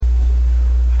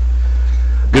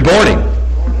Good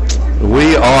morning.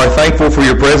 We are thankful for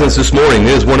your presence this morning.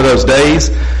 It is one of those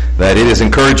days that it is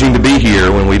encouraging to be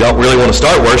here when we don't really want to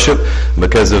start worship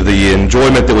because of the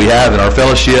enjoyment that we have in our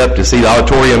fellowship, to see the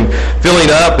auditorium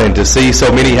filling up and to see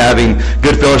so many having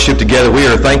good fellowship together. We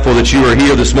are thankful that you are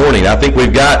here this morning. I think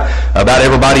we've got about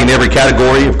everybody in every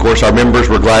category. Of course, our members,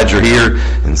 we're glad you're here,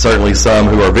 and certainly some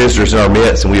who are visitors in our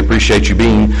midst, and we appreciate you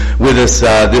being with us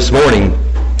this morning.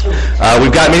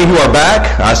 We've got many who are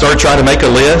back. I started trying to make a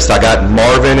list. I got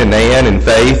Marvin and Ann and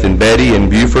Faith and Betty and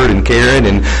Buford and Karen,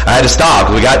 and I had to stop.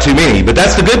 We got too many, but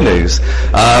that's the good news.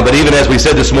 But even as we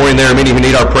said this morning, there are many who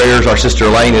need our prayers. Our sister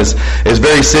Elaine is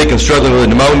very sick and struggling with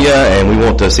pneumonia, and we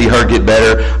want to see her get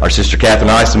better. Our sister Catherine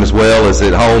Isom as well is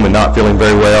at home and not feeling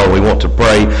very well. We want to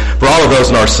pray for all of those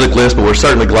on our sick list, but we're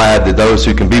certainly glad that those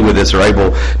who can be with us are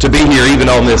able to be here even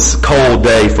on this cold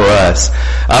day for us.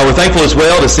 We're thankful as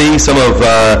well to see some of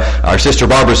our sister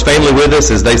Barbara's family with us.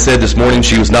 As they said this morning,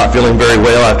 she was not feeling very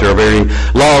well after a very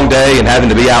long day and having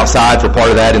to be outside for part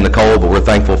of that in the cold, but we're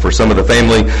thankful for some of the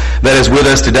family that is with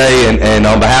us today, and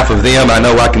on behalf of them, I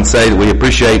know I can say that we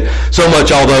appreciate so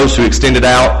much all those who extended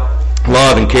out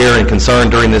love and care and concern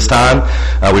during this time.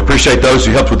 We appreciate those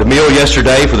who helped with the meal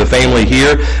yesterday for the family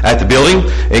here at the building.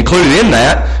 Included in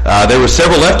that, there were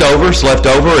several leftovers left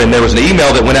over, and there was an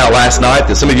email that went out last night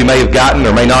that some of you may have gotten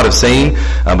or may not have seen,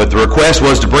 but the request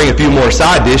was to bring a few more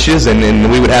side dishes, and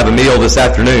we would have a meal this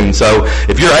afternoon. So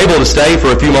if you're able to stay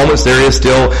for a few moments, there is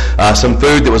still some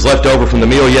food that was left over from the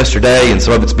meal yesterday, and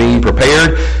some of it's being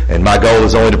prepared, and my goal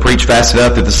is only to preach fast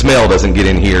enough that the smell doesn't get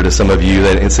in here to some of you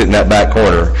that sit in that back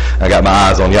corner. I got my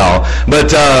eyes on y'all. But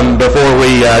before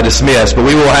we dismiss, but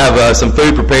we will have some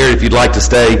food prepared if you'd like to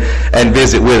stay and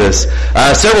visit with us.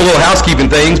 Several little housekeeping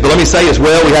things, but let me say as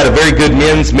well, we had a very good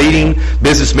men's meeting,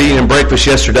 business meeting and breakfast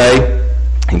yesterday.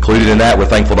 Included in that,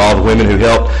 we're thankful to all the women who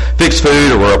helped fix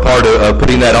food or were a part of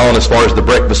putting that on as far as the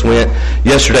breakfast went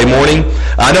yesterday morning.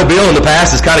 I know Bill in the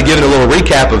past has kind of given a little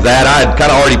recap of that. I had kind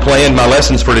of already planned my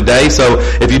lessons for today, so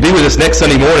if you'd be with us next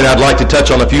Sunday morning, I'd like to touch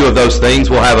on a few of those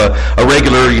things. We'll have a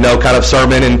regular, kind of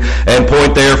sermon and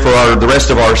point there for the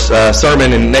rest of our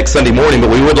sermon and next Sunday morning,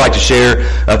 but we would like to share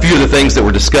a few of the things that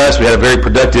were discussed. We had a very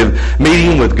productive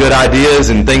meeting with good ideas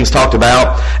and things talked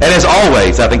about. And as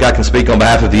always, I think I can speak on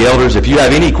behalf of the elders. If you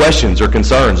have any questions or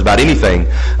concerns about anything,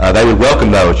 they would welcome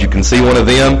those. You can see one of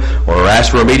them or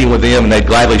ask for a meeting with them, and they'd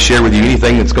gladly share with you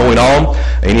anything that's going on,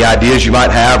 any ideas you might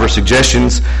have or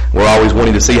suggestions. We're always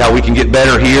wanting to see how we can get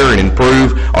better here and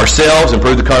improve ourselves,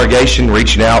 improve the congregation,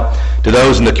 reaching out to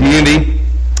those in the community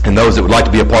and those that would like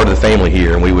to be a part of the family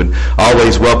here. And we would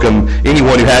always welcome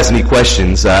anyone who has any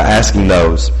questions, asking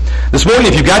those. This morning,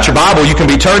 if you've got your Bible, you can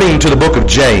be turning to the book of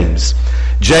James.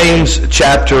 James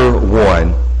chapter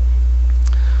 1.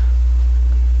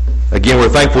 Again, we're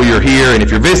thankful you're here, and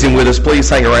if you're visiting with us, please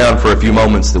hang around for a few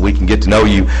moments that we can get to know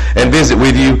you and visit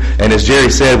with you. And as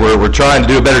Jerry said, we're trying to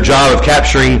do a better job of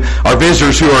capturing our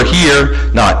visitors who are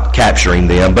here, not capturing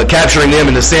them, but capturing them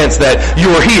in the sense that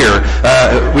you are here.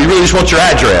 We really just want your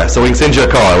address so we can send you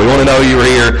a card. We want to know you are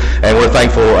here, and we're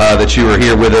thankful that you are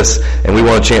here with us, and we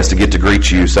want a chance to get to greet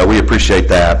you, so we appreciate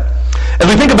that. As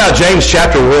we think about James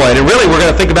chapter 1, and really we're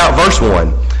going to think about verse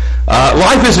 1,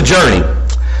 life is a journey.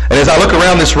 And as I look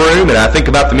around this room and I think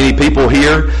about the many people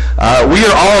here, we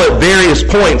are all at various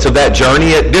points of that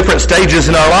journey at different stages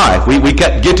in our life. We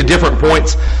get to different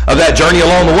points of that journey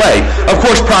along the way. Of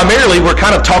course, primarily we're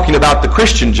kind of talking about the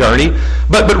Christian journey,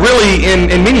 but really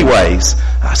in many ways.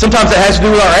 Sometimes it has to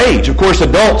do with our age. Of course,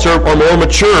 adults are more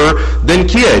mature than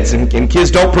kids, and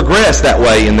kids don't progress that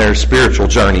way in their spiritual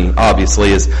journey,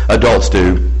 obviously, as adults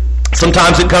do.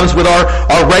 Sometimes it comes with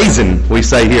our raising, we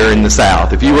say here in the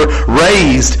South. If you were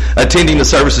raised attending the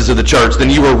services of the church, then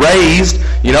you were raised,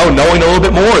 knowing a little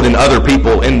bit more than other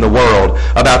people in the world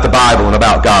about the Bible and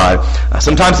about God.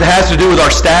 Sometimes it has to do with our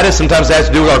status. Sometimes it has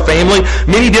to do with our family.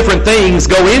 Many different things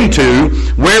go into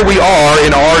where we are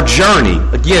in our journey.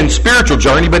 Again, spiritual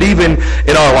journey, but even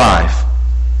in our life.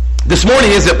 This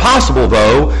morning, is it possible,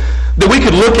 though, that we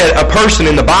could look at a person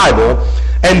in the Bible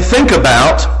and think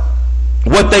about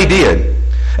what they did,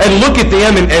 and look at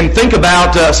them and think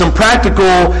about some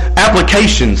practical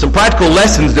applications, some practical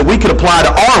lessons that we could apply to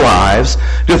our lives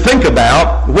to think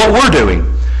about what we're doing?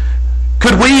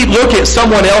 Could we look at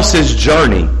someone else's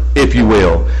journey, if you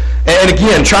will, and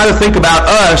again, try to think about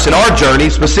us and our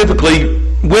journey, specifically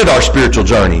with our spiritual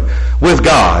journey with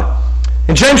God?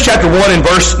 In James chapter 1 and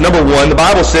verse number 1, the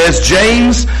Bible says,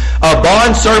 James, a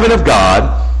bondservant of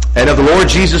God and of the Lord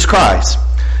Jesus Christ,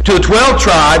 To the 12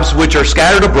 tribes which are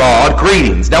scattered abroad,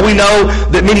 greetings. Now we know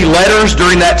that many letters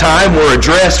during that time were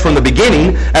addressed from the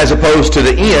beginning as opposed to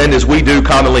the end, as we do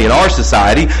commonly in our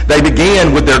society. They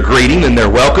began with their greeting and their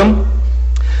welcome.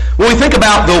 When we think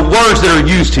about the words that are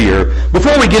used here,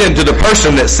 before we get into the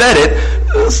person that said it,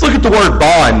 let's look at the word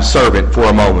bond servant for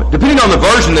a moment. Depending on the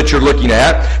version that you're looking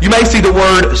at, you may see the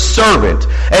word servant.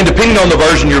 And depending on the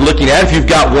version you're looking at, if you've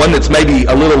got one that's maybe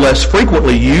a little less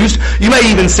frequently used, you may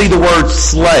even see the word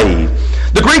slave.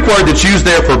 The Greek word that's used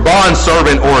there for bond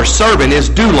servant or servant is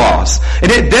doulos,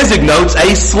 and it designates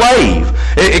a slave.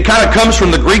 It kind of comes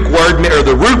from the Greek word, or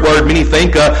the root word, many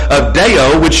think of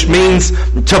deo, which means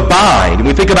to bind. And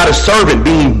we think about a servant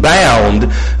being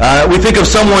bound. We think of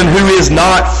someone who is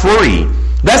not free.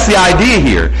 That's the idea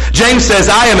here. James says,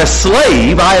 I am a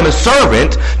slave, I am a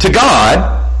servant to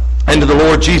God and to the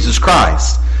Lord Jesus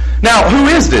Christ. Now, who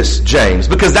is this James?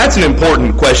 Because that's an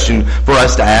important question for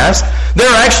us to ask. There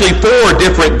are actually 4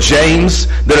 different James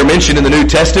that are mentioned in the New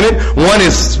Testament. One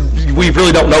is, we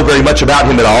really don't know very much about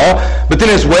him at all. But then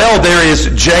as well, there is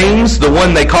James, the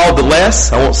one they called the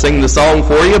less. I won't sing the song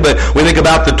for you, but we think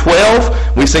about the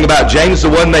 12. We sing about James, the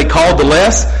one they called the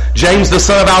less. James, the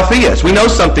son of Alphaeus. We know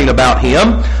something about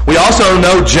him. We also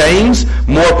know James,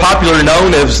 more popularly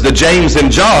known as the James and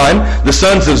John, the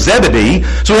sons of Zebedee.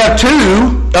 So we have 2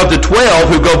 of the 12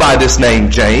 who go by this name,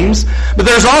 James. But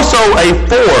there's also a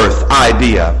 4th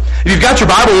idea. If you've got your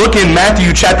Bible, look in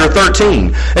Matthew chapter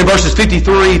 13 and verses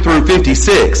 53 through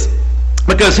 56.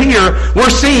 Because here we're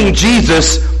seeing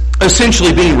Jesus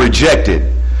essentially being rejected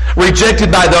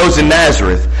by those in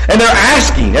Nazareth. And they're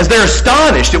asking, as they're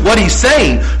astonished at what he's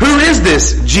saying, who is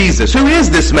this Jesus? Who is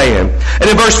this man? And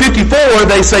in verse 54,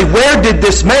 they say, where did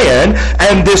this man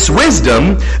and this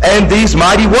wisdom and these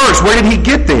mighty works, where did he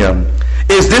get them?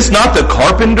 Is this not the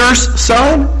carpenter's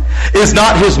son? Is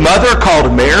not his mother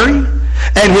called Mary?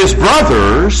 And his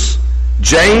brothers,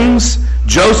 James,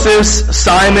 Joseph,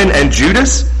 Simon, and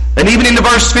Judas? And even into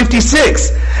verse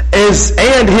 56,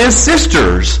 and his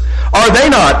sisters, are they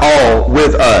not all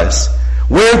with us?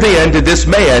 Where then did this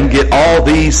man get all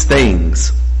these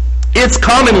things? It's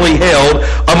commonly held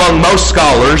among most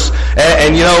scholars,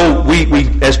 and you know, we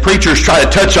as preachers try to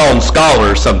touch on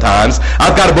scholars sometimes.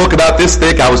 I've got a book about this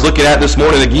thick I was looking at this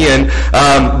morning again,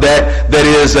 that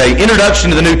is an introduction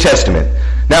to the New Testament.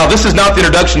 Now, this is not the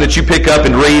introduction that you pick up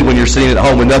and read when you're sitting at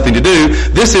home with nothing to do.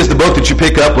 This is the book that you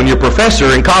pick up when your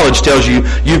professor in college tells you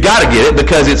you've got to get it,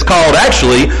 because it's called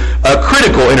actually a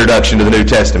critical introduction to the New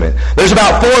Testament. There's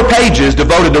about 4 pages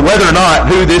devoted to whether or not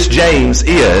who this James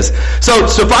is. So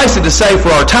suffice it to say for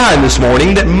our time this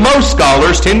morning that most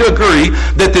scholars tend to agree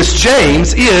that this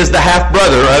James is the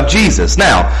half-brother of Jesus.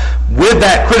 Now, with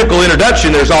that critical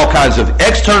introduction, there's all kinds of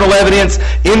external evidence,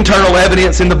 internal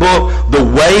evidence in the book, the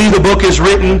way the book is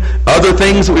written, other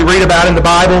things that we read about in the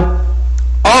Bible,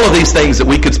 all of these things that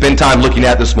we could spend time looking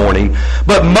at this morning.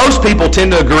 But most people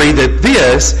tend to agree that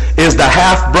this is the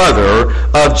half-brother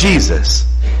of Jesus.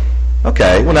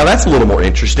 Okay, well now that's a little more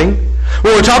interesting.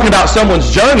 When we're talking about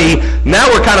someone's journey,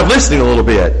 now we're kind of listening a little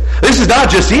bit. This is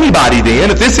not just anybody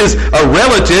then. If this is a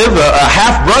relative, a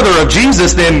half-brother of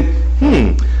Jesus, then,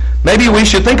 maybe we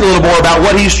should think a little more about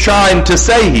what he's trying to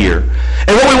say here.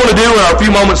 And what we want to do in our few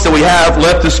moments that we have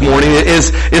left this morning is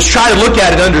try to look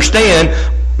at and understand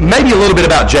maybe a little bit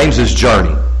about James's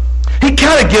journey. He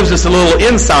kind of gives us a little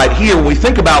insight here when we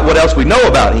think about what else we know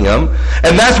about him,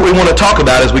 and that's what we want to talk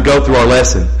about as we go through our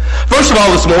lesson. First of all,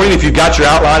 this morning, if you've got your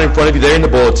outline in front of you there in the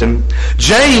bulletin,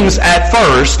 James at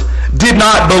first did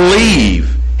not believe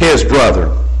his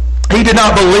brother. He did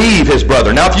not believe his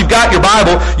brother. Now, if you've got your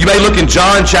Bible, you may look in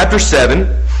John chapter 7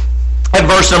 and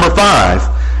verse number 5.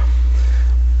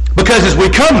 Because as we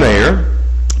come there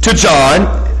to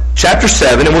John chapter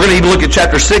 7, and we're going to even look at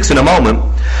chapter 6 in a moment,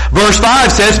 verse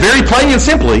 5 says very plain and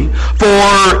simply,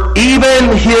 for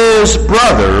even his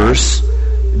brothers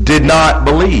did not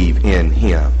believe in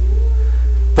him.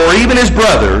 For even his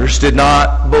brothers did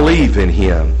not believe in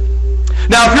him.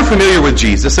 Now, if you're familiar with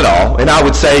Jesus at all, and I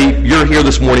would say you're here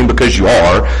this morning because you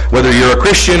are, whether you're a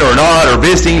Christian or not, or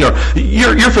visiting, or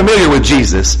you're familiar with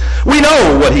Jesus, we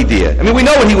know what he did. I mean, we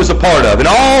know what he was a part of, and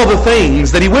all the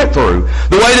things that he went through,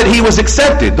 the way that he was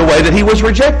accepted, the way that he was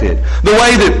rejected, the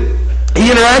way that he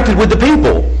interacted with the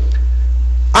people.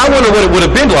 I wonder what it would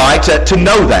have been like to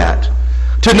know that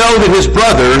his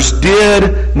brothers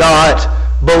did not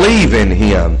believe in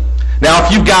him. Now,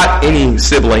 if you've got any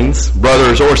siblings,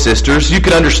 brothers or sisters, you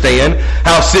can understand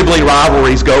how sibling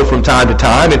rivalries go from time to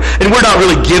time. And we're not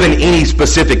really given any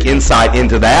specific insight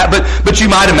into that. But you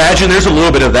might imagine there's a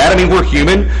little bit of that. I mean, we're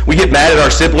human. We get mad at our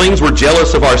siblings. We're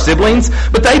jealous of our siblings.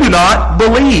 But they do not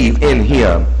believe in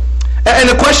him. And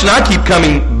the question I keep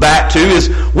coming back to is,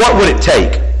 what would it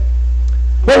take?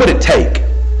 What would it take?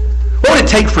 What would it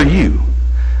take for you?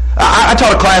 I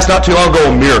taught a class not too long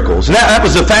ago on miracles, and that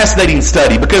was a fascinating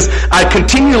study because I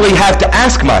continually have to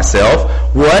ask myself,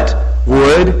 what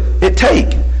would it take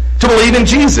to believe in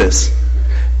Jesus?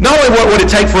 Not only what would it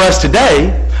take for us today,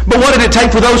 but what did it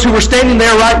take for those who were standing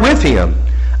there right with him?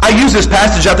 I used this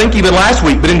passage, I think, even last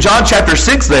week, but in John chapter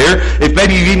 6 there, if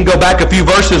maybe you even go back a few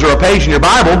verses or a page in your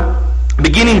Bible,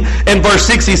 beginning in verse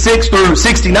 66 through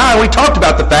 69, we talked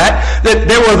about the fact that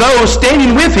there were those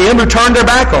standing with him who turned their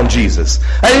back on Jesus.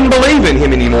 They didn't believe in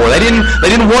him anymore. They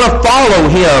didn't want to follow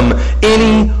him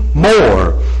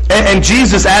anymore. And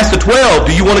Jesus asked the 12,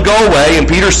 do you want to go away? And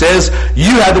Peter says,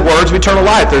 you have the words of eternal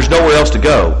life. There's nowhere else to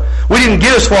go. We didn't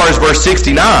get as far as verse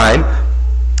 69,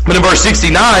 but in verse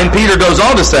 69, Peter goes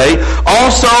on to say,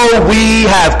 also we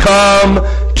have come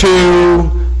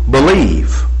to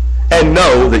believe and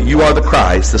know that you are the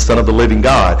Christ, the Son of the living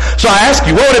God. So I ask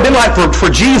you, what would it have been like for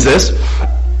Jesus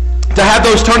to have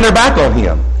those turn their back on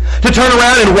him? To turn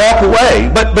around and walk away?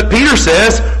 But Peter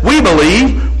says, we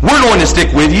believe, we're going to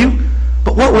stick with you.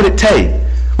 But what would it take?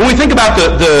 When we think about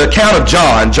the account of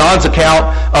John's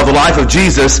account of the life of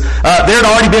Jesus, there had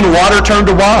already been water turned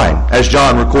to wine, as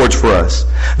John records for us.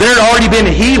 There had already been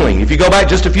healing. If you go back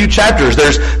just a few chapters,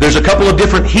 there's a couple of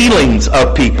different healings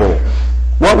of people.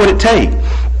 What would it take?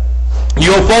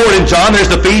 You go forward in John, there's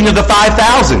the feeding of the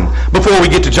 5,000 before we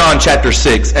get to John chapter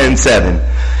 6 and 7.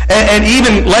 And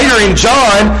even later in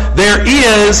John, there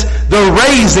is the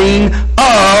raising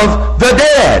of the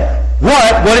dead.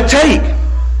 What would it take?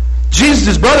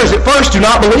 Jesus' brothers at first do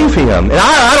not believe him. And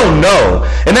I don't know.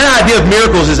 And that idea of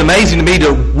miracles is amazing to me,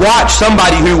 to watch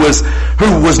somebody who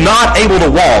was not able to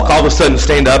walk all of a sudden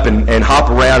stand up and hop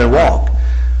around and walk.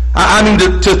 I mean,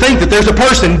 to think that there's a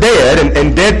person dead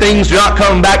and dead things do not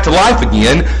come back to life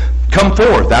again, come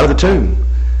forth out of the tomb.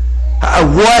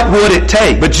 What would it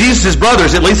take? But Jesus'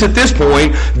 brothers, at least at this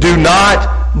point, do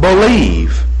not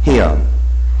believe him.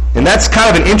 And that's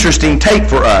kind of an interesting take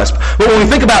for us. But when we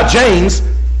think about James,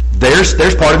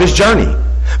 there's part of his journey.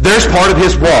 There's part of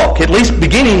his walk. At least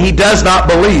beginning, he does not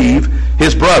believe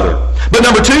his brother. But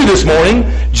number two this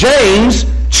morning, James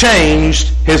changed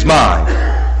his mind.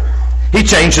 He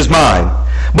changed his mind.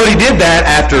 But he did that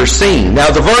after seeing. Now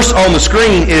the verse on the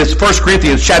screen is 1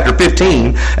 Corinthians chapter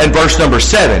 15 and verse number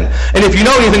 7. And if you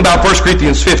know anything about 1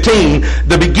 Corinthians 15,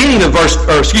 the beginning of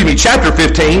chapter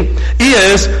 15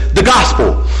 is the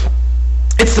gospel.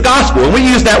 It's the gospel. And we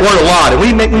use that word a lot. And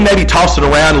we maybe toss it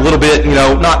around a little bit,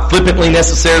 not flippantly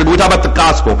necessarily, but we talk about the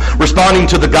gospel, responding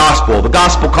to the gospel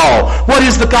call. What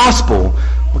is the gospel?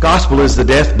 The gospel is the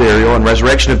death, burial, and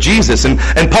resurrection of Jesus. And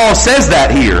Paul says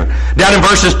that here, down in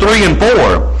verses 3 and 4.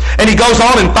 And he goes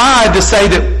on in 5 to say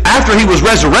that after he was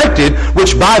resurrected,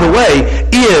 which, by the way,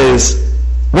 is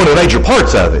one of the major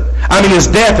parts of it. I mean, his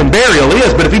death and burial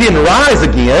is, but if he didn't rise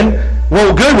again,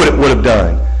 what good would have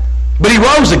done? But he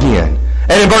rose again.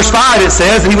 And in verse 5 it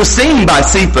says that he was seen by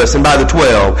Cephas and by the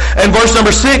 12. And verse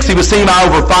number 6, he was seen by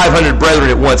over 500 brethren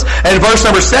at once. And in verse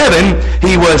number 7,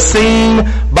 he was seen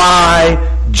by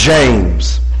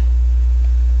James.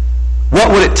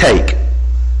 What would it take?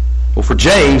 Well, for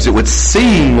James, it would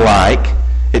seem like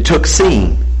it took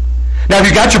seeing. Now, if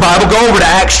you got your Bible, go over to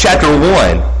Acts chapter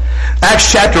 1.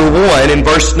 Acts chapter 1 in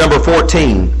verse number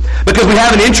 14. Because we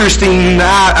have an interesting,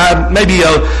 maybe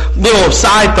a little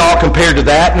side thought compared to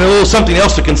that, and a little something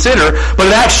else to consider. But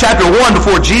in Acts chapter 1,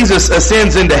 before Jesus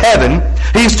ascends into heaven,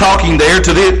 he's talking there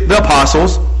to the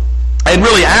apostles. And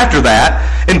really after that,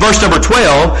 in verse number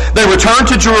 12, they returned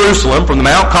to Jerusalem from the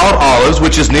mount called Olives,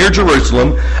 which is near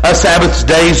Jerusalem, a Sabbath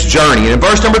day's journey. And in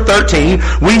verse number 13,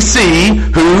 we see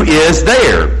who is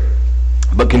there.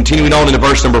 But continuing on into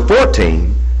verse number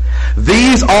 14,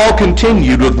 these all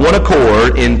continued with one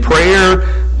accord in prayer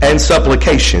and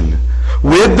supplication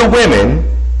with the women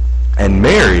and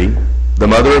Mary, the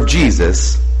mother of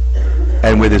Jesus,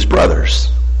 and with his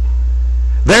brothers.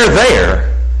 They're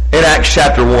there in Acts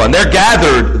chapter 1. They're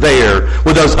gathered there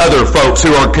with those other folks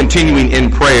who are continuing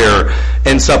in prayer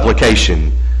and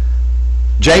supplication.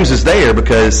 James is there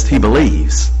because he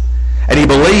believes. And he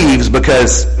believes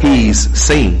because he's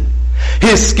seen.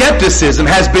 His skepticism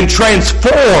has been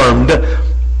transformed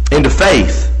into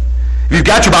faith. If you've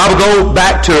got your Bible, go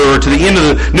back to the end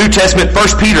of the New Testament,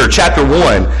 1 Peter chapter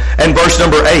 1 and verse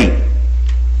number 8.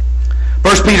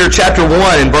 1 Peter chapter 1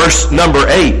 and verse number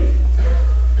 8.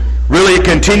 Really, it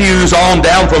continues on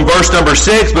down from verse number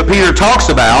 6, but Peter talks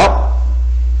about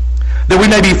that we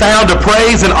may be found to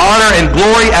praise and honor and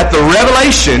glory at the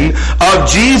revelation of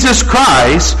Jesus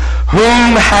Christ,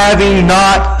 whom having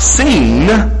not seen,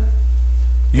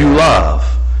 you love.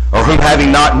 or whom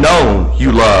having not known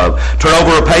you love. Turn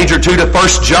over a page or two to 1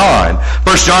 John.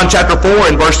 1 John chapter 4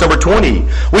 and verse number 20.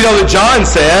 We know that John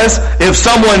says, if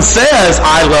someone says,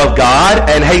 I love God,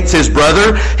 and hates his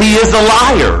brother, he is a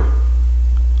liar.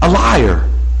 A liar.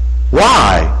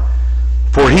 Why?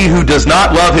 For he who does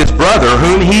not love his brother,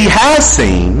 whom he has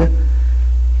seen,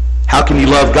 how can he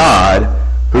love God,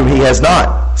 whom he has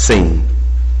not seen?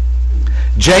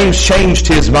 James changed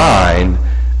his mind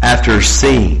after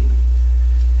seeing.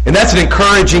 And that's an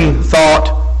encouraging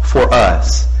thought for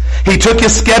us. He took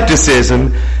his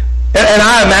skepticism, and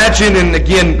I imagine, and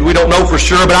again, we don't know for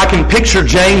sure, but I can picture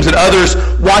James and others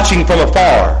watching from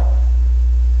afar.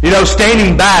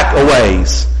 Standing back a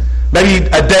ways. Maybe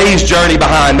a day's journey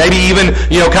behind. Maybe even,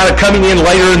 kind of coming in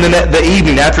later in the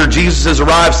evening after Jesus has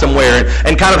arrived somewhere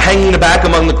and kind of hanging back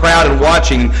among the crowd and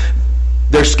watching.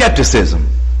 There's skepticism.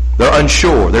 They're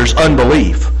unsure. There's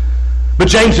unbelief. But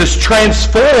James is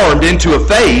transformed into a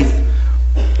faith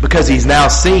because he's now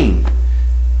seen.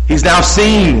 He's now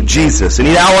seen Jesus, and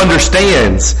he now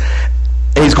understands,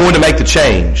 and he's going to make the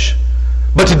change.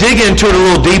 But to dig into it a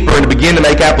little deeper and to begin to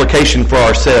make application for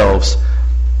ourselves,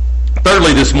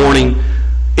 thirdly this morning,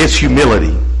 it's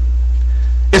humility.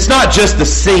 It's not just the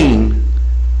seeing,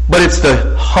 but it's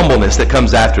the humbleness that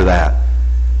comes after that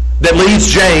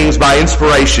leads James by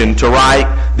inspiration to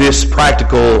write this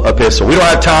practical epistle. We don't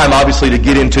have time, obviously, to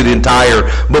get into the entire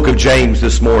book of James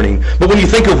this morning. But when you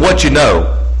think of what you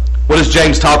know, what does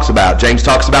James talks about? James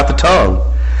talks about the tongue.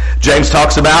 James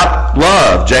talks about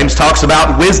love. James talks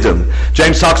about wisdom.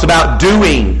 James talks about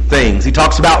doing things. He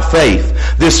talks about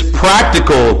faith. This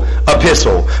practical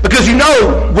epistle. Because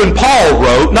when Paul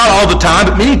wrote, not all the time,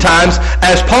 but many times,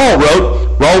 as Paul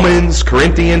wrote, Romans,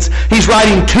 Corinthians, he's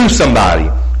writing to somebody.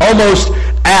 Almost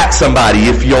at somebody,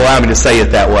 if you'll allow me to say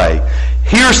it that way.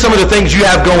 Here's some of the things you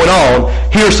have going on.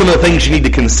 Here's some of the things you need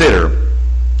to consider.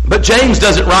 But James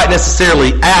doesn't write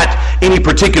necessarily at any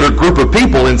particular group of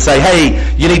people and say,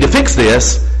 hey, you need to fix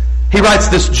this. He writes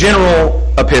this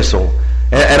general epistle.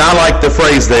 And I like the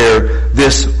phrase there,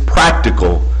 this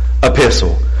practical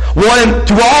epistle. One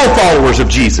to all followers of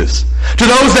Jesus. To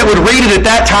those that would read it at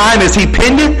that time as he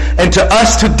penned it, and to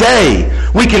us today,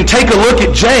 we can take a look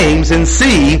at James and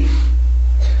see,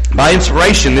 by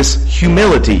inspiration, this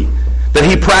humility that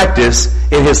he practiced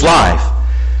in his life.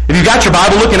 If you got your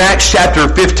Bible, look in Acts chapter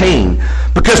 15,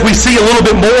 because we see a little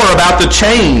bit more about the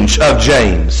change of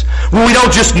James. We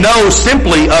don't just know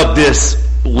simply of this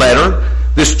letter,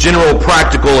 this general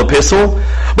practical epistle.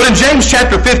 But in James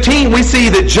chapter 15, we see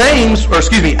that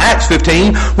Acts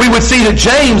 15, we would see that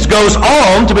James goes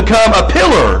on to become a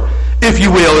pillar, if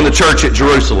you will, in the church at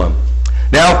Jerusalem.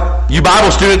 Now, you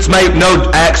Bible students may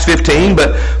know Acts 15,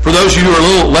 but for those of you who are a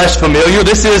little less familiar,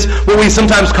 this is what we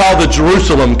sometimes call the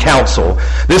Jerusalem Council.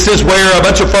 This is where a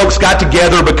bunch of folks got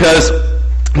together because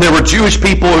there were Jewish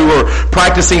people who were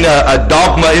practicing a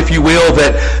dogma, if you will,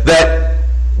 that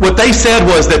what they said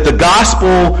was that the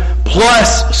gospel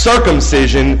plus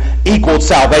circumcision equaled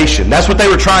salvation. That's what they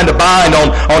were trying to bind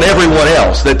on everyone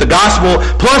else. That the gospel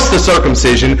plus the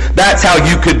circumcision, that's how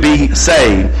you could be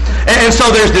saved. And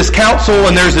so there's this council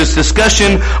and there's this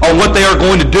discussion on what they are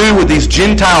going to do with these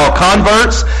Gentile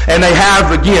converts. And they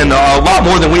have, again, a lot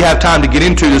more than we have time to get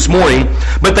into this morning.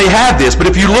 But they have this. But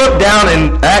if you look down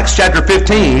in Acts chapter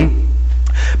 15,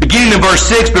 beginning in verse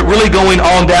 6, but really going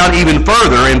on down even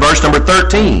further in verse number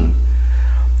 13.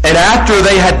 And after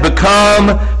they had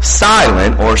become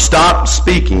silent or stopped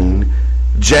speaking,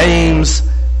 James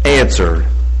answered.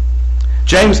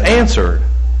 James answered.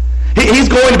 He's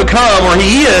going to become, or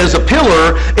he is, a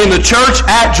pillar in the church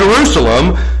at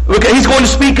Jerusalem. He's going to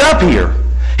speak up here.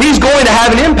 He's going to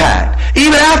have an impact,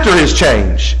 even after his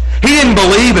change. He didn't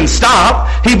believe and stop.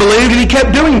 He believed and he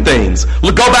kept doing things.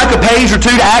 Go back a page or two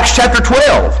to Acts chapter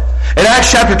 12. In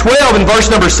Acts chapter 12, in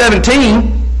verse number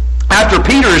 17, after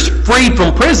Peter is freed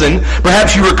from prison,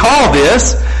 perhaps you recall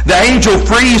this, the angel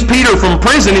frees Peter from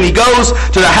prison and he goes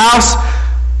to the house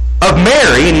of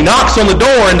Mary and he knocks on the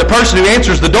door, and the person who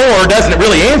answers the door doesn't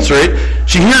really answer it.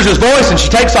 She hears his voice and she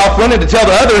takes off running to tell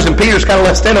the others, and Peter's kind of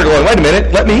left standing there going, wait a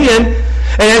minute, let me in.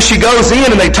 And as she goes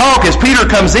in and they talk, as Peter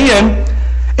comes in,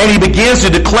 and he begins to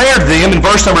declare to them in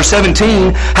verse number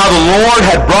 17 how the Lord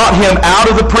had brought him out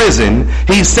of the prison,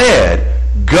 he said,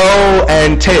 go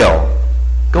and tell.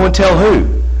 Go and tell who?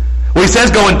 Well, he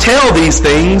says go and tell these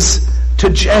things to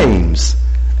James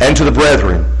and to the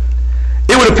brethren.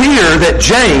 It would appear that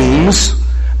James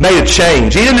made a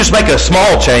change. He didn't just make a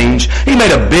small change. He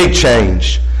made a big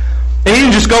change. And he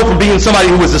didn't just go from being somebody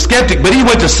who was a skeptic, but he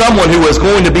went to someone who was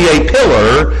going to be a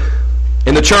pillar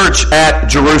in the church at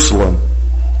Jerusalem.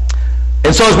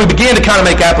 And so as we begin to kind of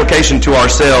make application to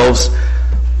ourselves,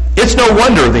 It's no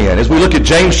wonder then, as we look at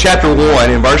James chapter 1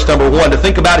 and verse number 1, to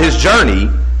think about his journey,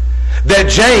 that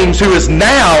James, who is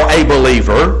now a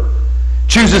believer,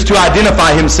 chooses to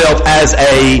identify himself as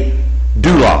a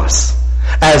doulos,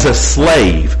 as a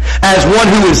slave, as one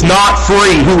who is not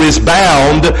free, who is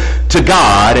bound to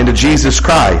God and to Jesus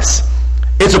Christ.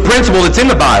 It's a principle that's in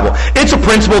the Bible. It's a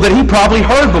principle that he probably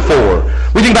heard before.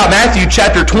 We think about Matthew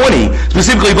chapter 20,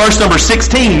 specifically verse number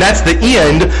 16. That's the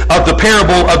end of the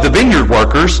parable of the vineyard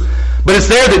workers. But it's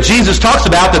there that Jesus talks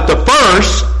about that the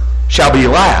first shall be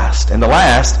last, and the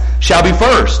last shall be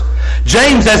first.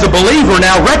 James, as a believer,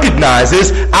 now recognizes,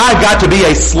 I've got to be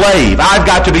a slave. I've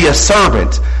got to be a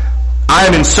servant. I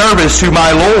am in service to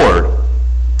my Lord,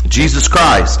 Jesus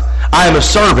Christ. I am a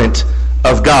servant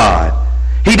of God.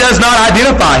 He does not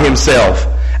identify himself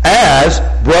as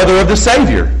brother of the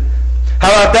Savior. How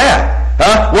about that?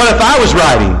 What if I was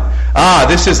writing,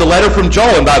 this is a letter from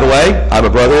Joel, and by the way, I'm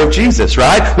a brother of Jesus,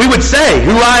 right? We would say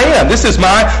who I am. This is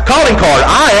my calling card.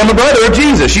 I am a brother of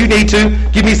Jesus. You need to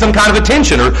give me some kind of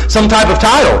attention or some type of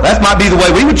title. That might be the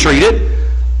way we would treat it.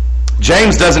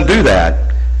 James doesn't do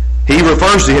that. He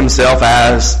refers to himself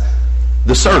as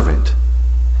the servant,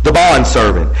 the bond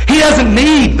servant. He doesn't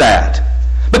need that,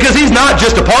 because he's not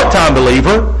just a part-time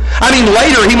believer. I mean,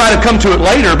 later, he might have come to it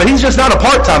later, but he's just not a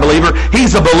part-time believer.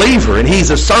 He's a believer, and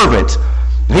he's a servant.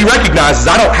 He recognizes,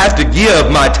 I don't have to give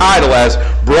my title as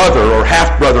brother or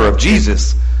half-brother of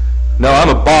Jesus. No, I'm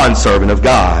a bondservant of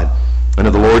God and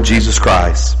of the Lord Jesus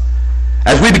Christ.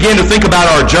 As we begin to think about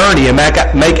our journey and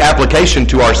make application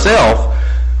to ourselves,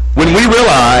 when we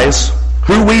realize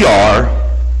who we are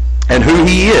and who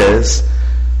he is,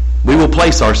 we will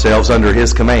place ourselves under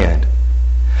his command.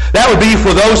 That would be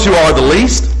for those who are the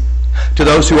least to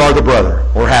those who are the brother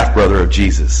or half-brother of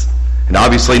Jesus. And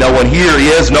obviously no one here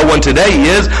is, no one today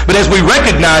is, but as we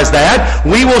recognize that,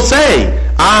 we will say,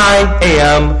 I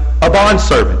am a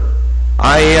bondservant.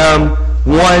 I am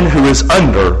one who is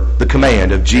under the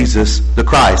command of Jesus the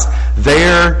Christ.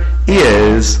 There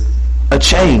is a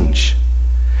change.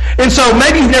 And so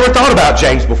maybe you've never thought about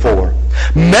James before.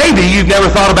 Maybe you've never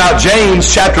thought about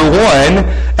James chapter 1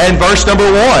 and verse number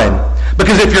 1.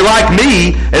 Because if you're like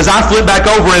me, as I flip back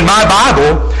over in my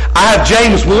Bible, I have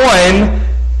James 1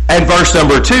 and verse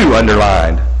number 2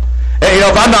 underlined. And,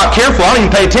 if I'm not careful, I don't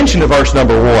even pay attention to verse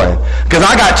number 1. Because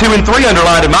I got 2 and 3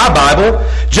 underlined in my Bible.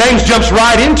 James jumps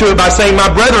right into it by saying,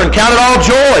 my brethren, count it all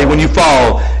joy when you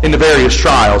fall into various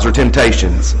trials or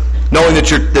temptations, knowing that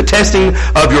the testing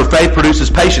of your faith produces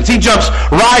patience. He jumps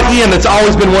right in. That's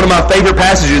always been one of my favorite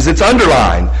passages. It's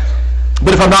underlined.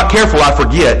 But if I'm not careful, I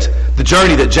forget the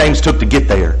journey that James took to get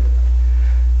there.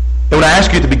 And when I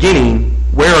ask you at the beginning,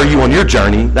 where are you on your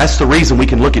journey? That's the reason we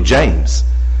can look at James.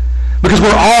 Because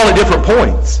we're all at different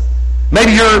points.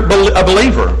 Maybe you're a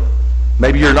believer.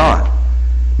 Maybe you're not.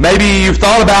 Maybe you've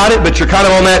thought about it, but you're kind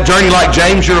of on that journey like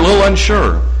James. You're a little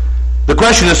unsure. The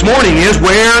question this morning is,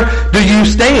 where do you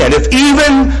stand? If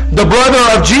even the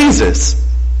brother of Jesus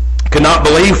could not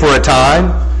believe for a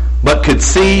time, but could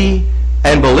see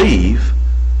and believe,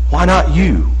 why not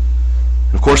you?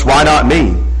 And of course, why not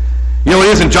me? You know, it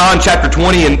is in John chapter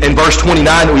 20 and verse 29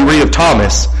 that we read of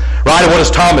Thomas. Right? And what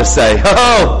does Thomas say?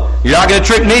 Oh, you're not going to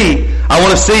trick me. I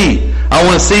want to see. I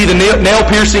want to see the nail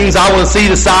piercings. I want to see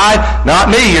the side. Not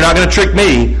me. You're not going to trick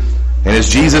me. And as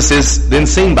Jesus is then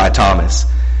seen by Thomas,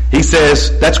 he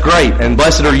says, that's great, and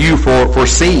blessed are you for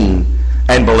seeing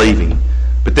and believing.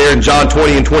 But there in John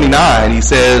 20 and 29, he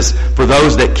says, for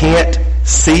those that can't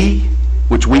see,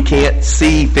 which we can't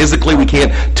see physically, we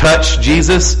can't touch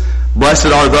Jesus, blessed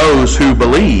are those who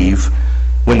believe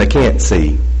when they can't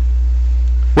see.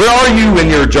 Where are you in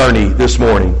your journey this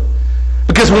morning?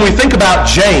 Because when we think about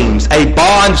James, a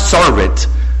bond servant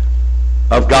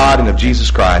of God and of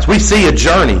Jesus Christ, we see a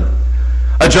journey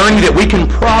that we can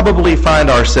probably find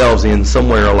ourselves in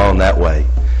somewhere along that way.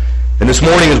 And this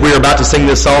morning, as we are about to sing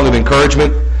this song of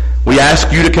encouragement, we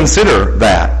ask you to consider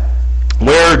that.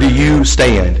 Where do you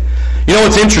stand? You know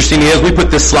what's interesting is we put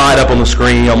this slide up on the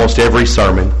screen almost every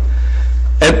sermon.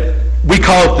 And we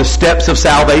call it the steps of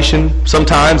salvation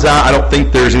sometimes. I don't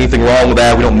think there's anything wrong with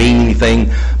that. We don't mean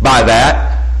anything by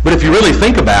that. But if you really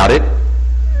think about it,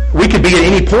 we could be at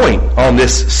any point on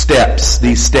these steps,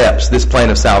 this plan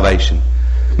of salvation.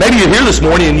 Maybe you're here this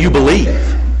morning and you believe.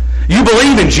 You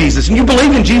believe in Jesus, and you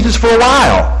believe in Jesus for a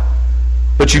while,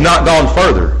 but you've not gone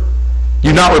further.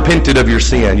 You've not repented of your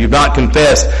sin. You've not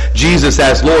confessed Jesus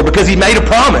as Lord, because he made a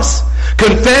promise.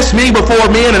 Confess me before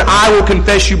men, and I will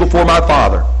confess you before my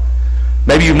Father.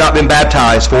 Maybe you've not been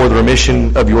baptized for the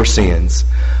remission of your sins.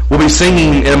 We'll be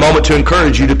singing in a moment to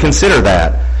encourage you to consider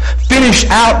that. Finish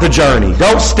out the journey.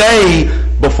 Don't stay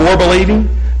before believing.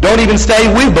 Don't even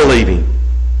stay with believing.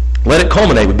 Let it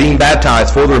culminate with being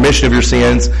baptized for the remission of your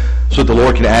sins so that the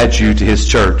Lord can add you to His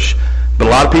church. But a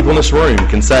lot of people in this room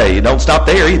can say, don't stop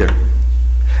there either.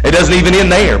 It doesn't even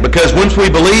end there, because once we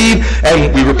believe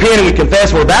and we repent and we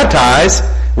confess and we're baptized,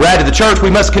 we're added to the church, we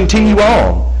must continue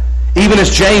on. Even as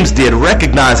James did,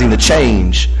 recognizing the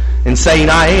change and saying,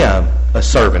 I am a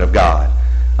servant of God.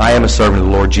 I am a servant of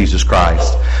the Lord Jesus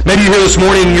Christ. Maybe you're here this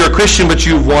morning and you're a Christian, but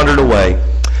you've wandered away.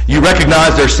 You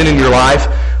recognize there's sin in your life.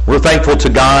 We're thankful to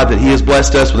God that He has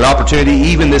blessed us with an opportunity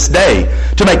even this day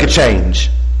to make a change.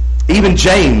 Even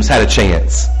James had a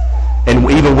chance, and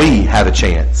even we have a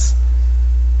chance.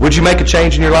 Would you make a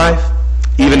change in your life?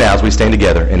 Even now as we stand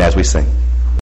together and as we sing.